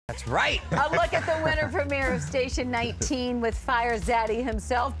That's right. A look at the winter premiere of Station 19 with Fire Zaddy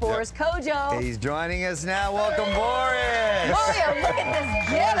himself, Boris Kodjoe. He's joining us now. Welcome, Boris. Mario, look at this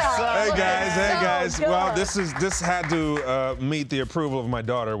get-up. Hey guys. So Well, good. this had to meet the approval of my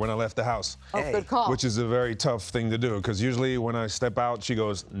daughter when I left the house. Oh, good call. Which is a very tough thing to do, because usually when I step out, she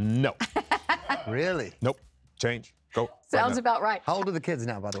goes, no. Really? Nope. Change. Go. Sounds right now. about right. How old are the kids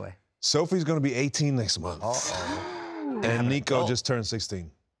now, by the way? Sophie's going to be 18 next month. And Nico just turned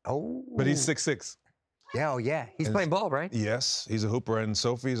 16. Oh. But he's 6'6". Yeah, oh yeah. He's playing ball, right? Yes, he's a hooper, and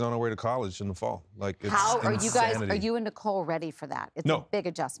Sophie's on her way to college in the fall. Like, it's How are you guys, insanity. are you and Nicole ready for that? It's a No. big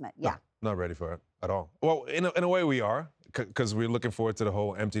adjustment. Yeah. No, not ready for it at all. Well, in a way we are, because we're looking forward to the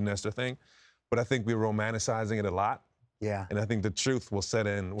whole empty nester thing. But I think we're romanticizing it a lot. Yeah. And I think the truth will set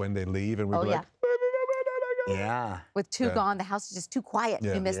in when they leave, and we'll be like, Yeah. With two gone, the house is just too quiet.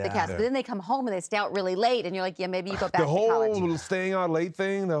 Yeah. You miss the Yeah. cast. But then they come home and they stay out really late, and you're like, yeah, maybe you go back the to college. whole staying out late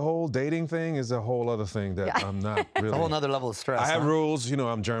thing, the whole dating thing is a whole other thing that I'm not really. It's a whole nother level of stress. I have huh? rules, you know,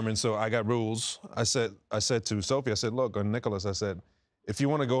 I'm German, so I got rules. I said to Sophie, I said, look, or Nicholas, I said, if you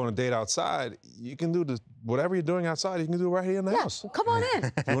want to go on a date outside, you can do whatever you're doing outside, you can do right here in the house. Come on in.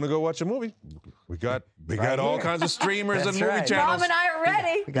 If you want to go watch a movie, we got all here. kinds of streamers and That's got movie right. channels. Mom and I are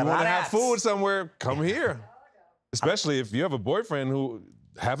ready. We got You a lot want to of have apps. food somewhere, come here. Especially if you have a boyfriend who,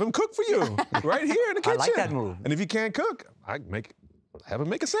 have him cook for you right here in the kitchen. I like that move. And if you can't cook, have him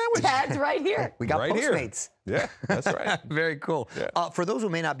make a sandwich. Dad's right here. We got right here. Postmates. Yeah, that's right. Very cool. Yeah. For those who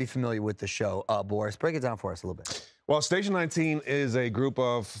may not be familiar with the show, Boris, break it down for us a little bit. Well, Station 19 is a group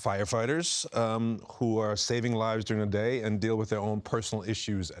of firefighters who are saving lives during the day and deal with their own personal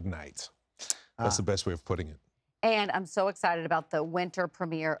issues at night. That's the best way of putting it. And I'm so excited about the winter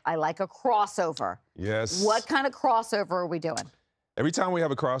premiere. I like a crossover. Yes. What kind of crossover are we doing? Every time we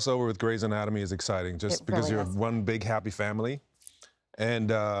have a crossover with Grey's Anatomy is exciting, just It because really you're is. one big happy family.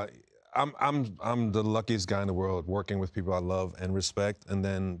 And I'm the luckiest guy in the world, working with people I love and respect, and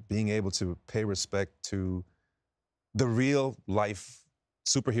then being able to pay respect to the real life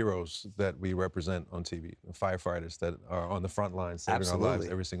superheroes that we represent on TV, the firefighters that are on the front line saving our lives Absolutely.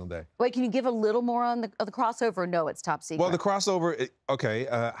 every single day. Wait, can you give a little more on the crossover? No, it's top secret. Well, the crossover,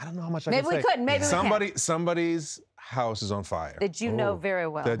 I don't know how much I Maybe can we say. couldn't, maybe we can. Somebody's house is on fire. That you know very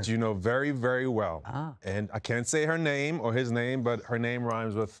well. That you know very, very well. Ah. And I can't say her name or his name, but her name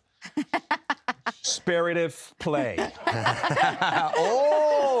rhymes with spirited play.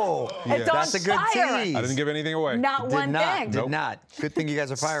 Oh! It's on That's a good fire. tease. I didn't give anything away. Not Did one not, thing. did not. Good thing you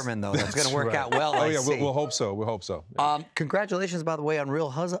guys are firemen, though. That's going to work right. out well, Oh, I yeah, see. we'll hope so. We'll hope so. Yeah. Congratulations, by the way, on Real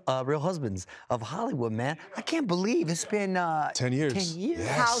Husbands of Hollywood, man. I can't believe it's been 10 years. 10 years.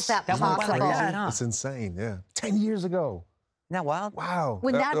 Yes. How's that That went by possible? like that, huh? It's insane, yeah. 10 years ago. Isn't that wild? Wow.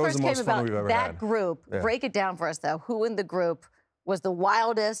 When that was first the came most fun about, we've ever that had. group, Yeah. break it down for us, though. Who in the group was the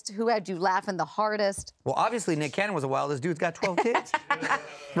wildest? Who had you laughing the hardest? Well, obviously, Nick Cannon was the wildest dude's got 12 kids.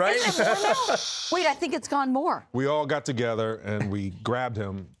 Right? Is it more now? Wait, I think it's gone more. We all got together and we grabbed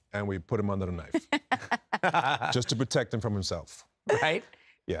him and we put him under the knife. Just to protect him from himself. Right?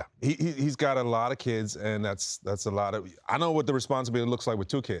 Yeah, he's got a lot of kids, and that's a lot of. I know what the responsibility looks like with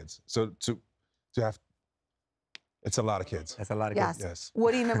 2 kids. So to have, it's a lot of kids. That's a lot of Yes. kids. Yes.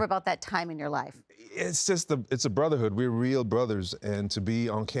 What do you remember about that time in your life? It's just it's a brotherhood. We're real brothers, and to be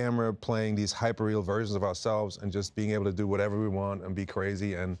on camera playing these hyper-real versions of ourselves and just being able to do whatever we want and be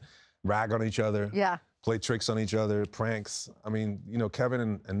crazy and rag on each other. Yeah. Play tricks on each other, pranks. I mean, you know,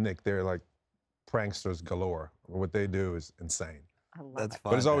 Kevin and Nick, they're like pranksters galore. What they do is insane. I love That's it.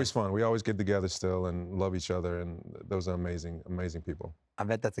 fun. But it's always fun. We always get together still and love each other, and those are amazing, amazing people. I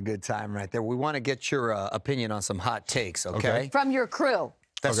bet that's a good time right there. We want to get your opinion on some hot takes, okay? Okay. From your crew.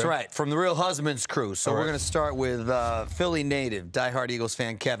 That's Okay. right, from the Real Husbands crew. So All we're right. going to start with Philly native, diehard Eagles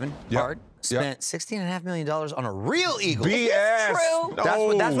fan Kevin Yep. Hart. Spent $16.5 million on a real Eagle. BS. true?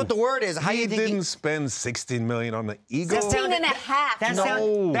 That's what the word is. How he you think didn't spend $16 million on the Eagle. 16 and a half.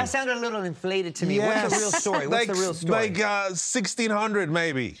 That sounded a little inflated to me. What's the real story? What's the real story? Like 1,600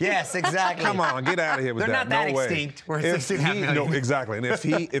 maybe. Yes, exactly. Come on, get out of here with They're that. not that no way. extinct. We're If 16.5 he- million. No, exactly. And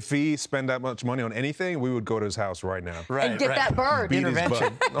if he spent that much money on anything, we would go to his house right now. Right, And get right. that bird. Beat his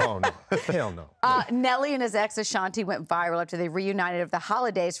Intervention. butt. Oh no, hell no. Nelly and his ex Ashanti went viral after they reunited at the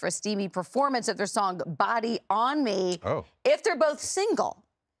holidays for a steamy performance of their song Body on Me. Oh. If they're both single,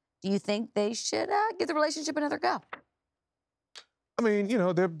 do you think they should give the relationship another go? I mean, you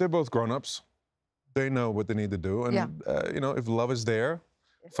know, they're both grown-ups. They know what they need to do, and Yeah. you know, if love is there,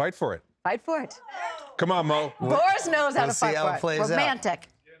 fight for it. Fight for it. Come on, Mo. Boris knows how we'll to fight see how for it plays out. Romantic.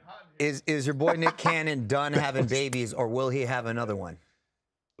 Is your boy Nick Cannon done having babies, or will he have another one?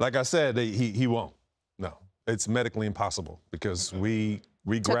 Like I said, he won't. No, it's medically impossible because we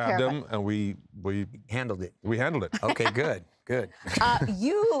We Took grabbed care of him and we Handled it. handled it. Okay, good, good.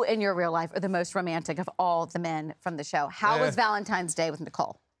 You, in your real life, are the most romantic of all the men from the show. How was Valentine's Day with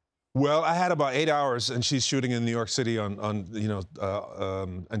Nicole? Well, I had about 8 hours, and she's shooting in New York City on you know,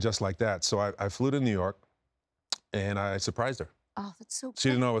 and just like that. So I flew to New York, and I surprised her. Oh, that's so cool. She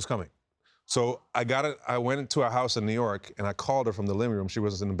didn't know I was coming. So I went to a house in New York, and I called her from the living room. She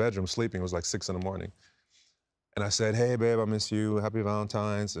was in the bedroom sleeping. It was like 6 in the morning. And I said, hey, babe, I miss you. Happy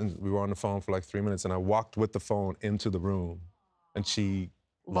Valentine's. And we were on the phone for like 3 minutes, and I walked with the phone into the room, and she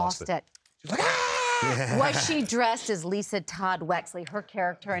lost it. She's like, ah! Was she dressed as Lisa Todd Wexley, her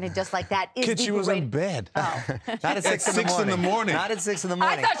character, and it just like that? Kid, she was in bed. Oh. Not at 6 in the morning. Not at 6 in the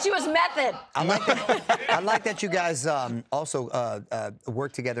morning. I thought she was method. I like that you guys also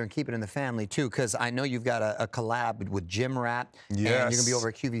work together and keep it in the family, too, because I know you've got a collab with Gym Rap. Yes. And you're going to be over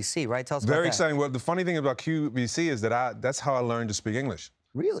at QVC, right? Tell us about that. Very exciting. Well, the funny thing about QVC is that that's how I learned to speak English.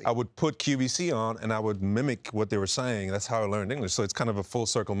 Really? I would put QVC on, and I would mimic what they were saying. That's how I learned English. So it's kind of a full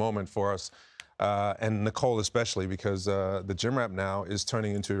circle moment for us. And Nicole especially, because the Gym Wrap now is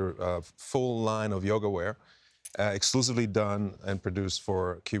turning into a full line of yoga wear, exclusively done and produced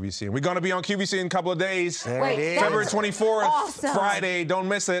for QVC. And we're going to be on QVC in a couple of days. There it is. February 24th, awesome. Friday. Don't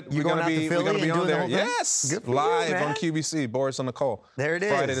miss it. We're going to be on there. Yes, Good for live you, man. on QVC. Boris and Nicole. There it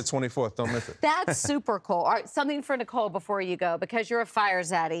is. Friday the 24th. Don't miss it. That's super cool. All right, something for Nicole before you go, because you're a fire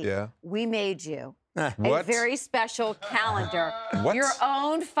zaddy. Yeah. We made you a What? very special calendar. What? Your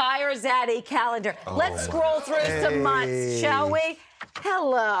own Fire Zaddy calendar. Let's scroll through some months, shall we?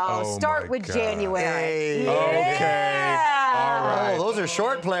 Hello. Oh, Start my with God. January. Hey. Yeah. Okay. All right. Oh, those are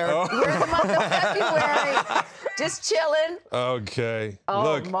short, Blair. We're in the month of February. Just chilling. Okay. Oh,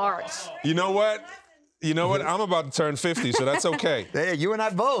 Look, March. you know what? You know what? I'm about to turn 50, so that's okay. Hey, you and I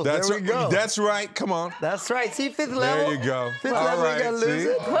both. That's there we go. That's right. Come on. That's right. See, fifth level. There you go. Fifth All level, right, you gotta lose see?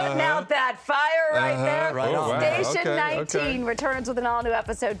 it. Putting out that fire right there. Right on. wow. Station Okay, 19 okay. returns with an all-new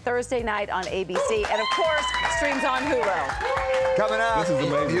episode Thursday night on ABC. And, of course, streams on Hulu. Coming up, This is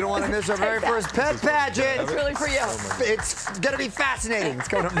amazing. you don't want to miss our very first pet pageant. It's really for you. It's going to be fascinating. It's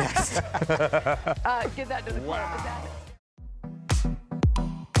coming up next. Give that to the